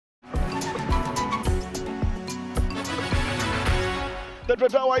The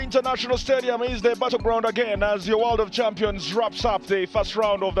Dredawa International Stadium is the battleground again as your World of Champions wraps up the first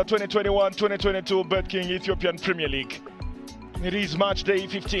round of the 2021-2022 Betking Ethiopian Premier League. It is match day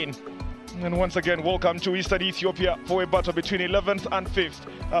 15. And once again, welcome to Eastern Ethiopia for a battle between 11th and 5th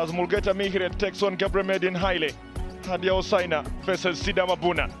as Mulgeta Mihiret takes on Gabremedin Haile. Hadiya Hossana versus Sidama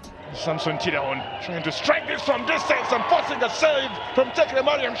Bunna. Samson Tidaon trying to strike this from distance and forcing a save from Tekle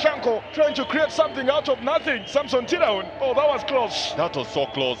Mariam Shanko, trying to create something out of nothing. Samson Tidaon, oh, that was close. That was so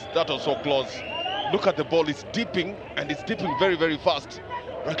close, that was so close. Look at the ball, it's dipping, and it's dipping very, very fast.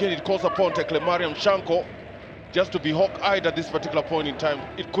 Again, it calls upon Tekle Mariam Shanko just to be hawk-eyed at this particular point in time.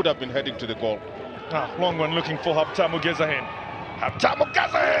 It could have been heading to the goal. Long one looking for Habtamu Gezahen. Habtamu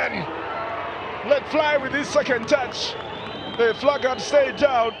Gezahen! Let fly with his second touch. The flag had stayed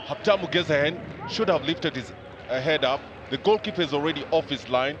down. Habtamu Gezahen should have lifted his head up. The goalkeeper is already off his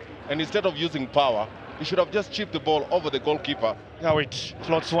line, and instead of using power, he should have just chipped the ball over the goalkeeper. Now it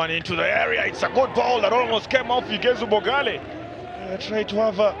floats one into the area. It's a good ball that almost came off Igezu Bogale. Tried to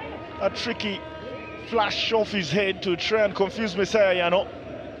have a tricky flash off his head to try and confuse Messiah Yano.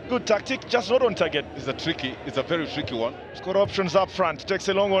 Good tactic, just not on target. It's a very tricky one. He's got options up front. Takes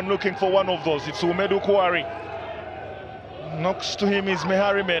a long one looking for one of those. It's Umedu Kuari. Knocks to him is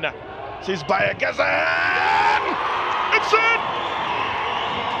Mehari Mena. Says Baye Gezahen! It's in!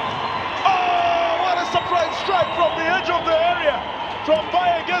 Oh, what a surprise strike from the edge of the area from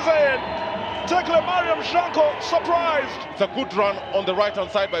Baye Gezahen. Tekle Mariam Shanko surprised. It's a good run on the right hand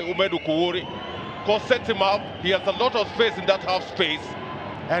side by Umedu Kuari. Because sets him up, he has a lot of space in that half space.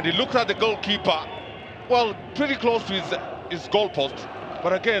 And he looked at the goalkeeper, well, pretty close to his goalpost.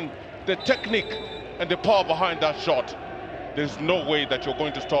 But again, the technique and the power behind that shot, there's no way that you're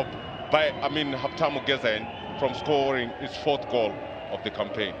going to stop Habtamu Gezahen from scoring his fourth goal of the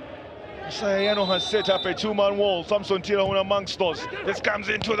campaign. Sayano has set up a two-man wall. Samson Tidaon amongst those. This comes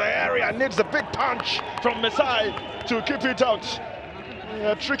into the area, needs a big punch from Mesai to keep it out.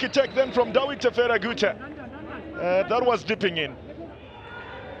 A tricky take then from Dawit Tefera Guta. That was dipping in.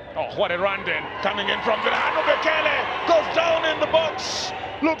 Oh, what a run then. Coming in from Virano Bekele. Goes down in the box.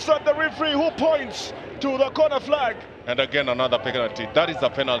 Looks at the referee who points to the corner flag. And again, another penalty. That is a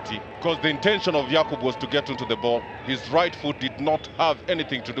penalty because the intention of Jakub was to get into the ball. His right foot did not have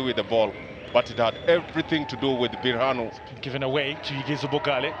anything to do with the ball, but it had everything to do with Birhanu. Given away to Igezu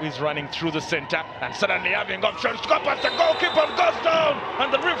Bogale, who is running through the center and suddenly having options to go past the goalkeeper, goes down,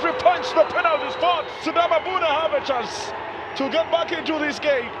 and the referee points the penalty spot. Sidama Bunna have a chance to get back into this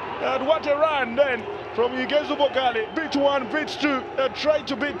game. And what a run then from Igezu Bogale. Beat one, beat two, tried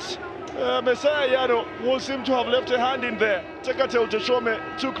to beat Messiah Yano, who seemed to have left a hand in there. Tekatel Teshome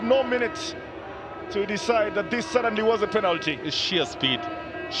took no minutes to decide that this suddenly was a penalty. It's sheer speed,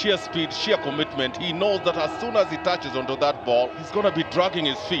 sheer commitment. He knows that as soon as he touches onto that ball, he's going to be dragging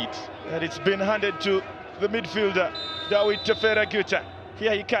his feet. And it's been handed to the midfielder, Dawit Tefera Guta.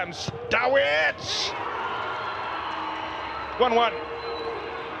 Here he comes. Dawit! 1-1.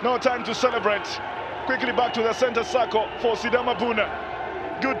 No time to celebrate. Quickly back to the center circle for Sidama Bunna.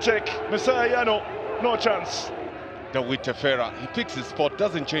 Good take. Messiah Yano, no chance. Dawit Tefera, he picks his spot,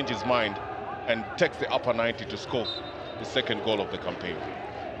 doesn't change his mind, and takes the upper 90 to score the second goal of the campaign.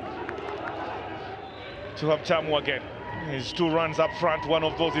 To Habtamu again. His two runs up front, one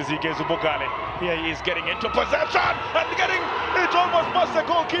of those is Igezu Bogale. Here he is getting into possession and getting it almost past the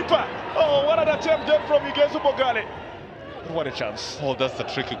goalkeeper. Oh, what an attempt then from Igezu Bogale. What a chance. Oh, that's a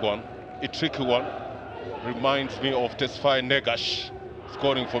tricky one. A tricky one. Reminds me of Tesfaye Negash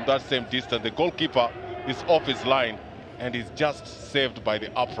scoring from that same distance. The goalkeeper is off his line and is just saved by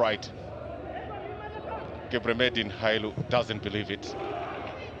the upright. Gabremedin Haile doesn't believe it.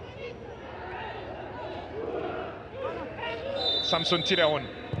 Samson Tidaon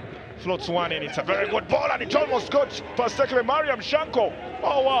floats one in. It's a very good ball and it almost got past Tekle Mariam Shanko.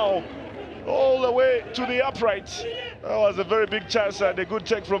 Oh wow, all the way to the upright. That was a very big chance and a good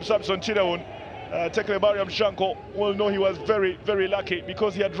take from Samson Tidaon. Tekle Mariam Shanko will know he was very, very lucky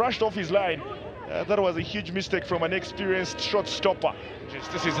because he had rushed off his line. That was a huge mistake from an experienced shot stopper.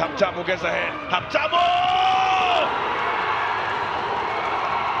 This is Habtamu Gezahen. Habtamu!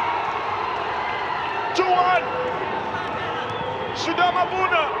 Sidama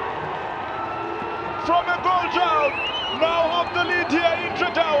Bunna from a goal down now have the lead here in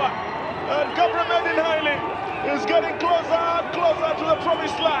Dredawa, and Gabremedin Haile is getting closer and closer to the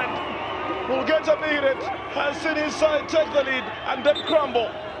promised land. Mulgeta Mihiret has seen his side take the lead and then crumble.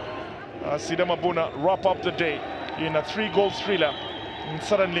 Sidama Bunna wrap up the day in a 3-goal thriller, and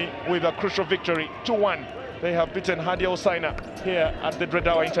suddenly with a crucial victory 2-1 they have beaten Hadiya Hossana here at the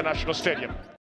Dredawa International Stadium.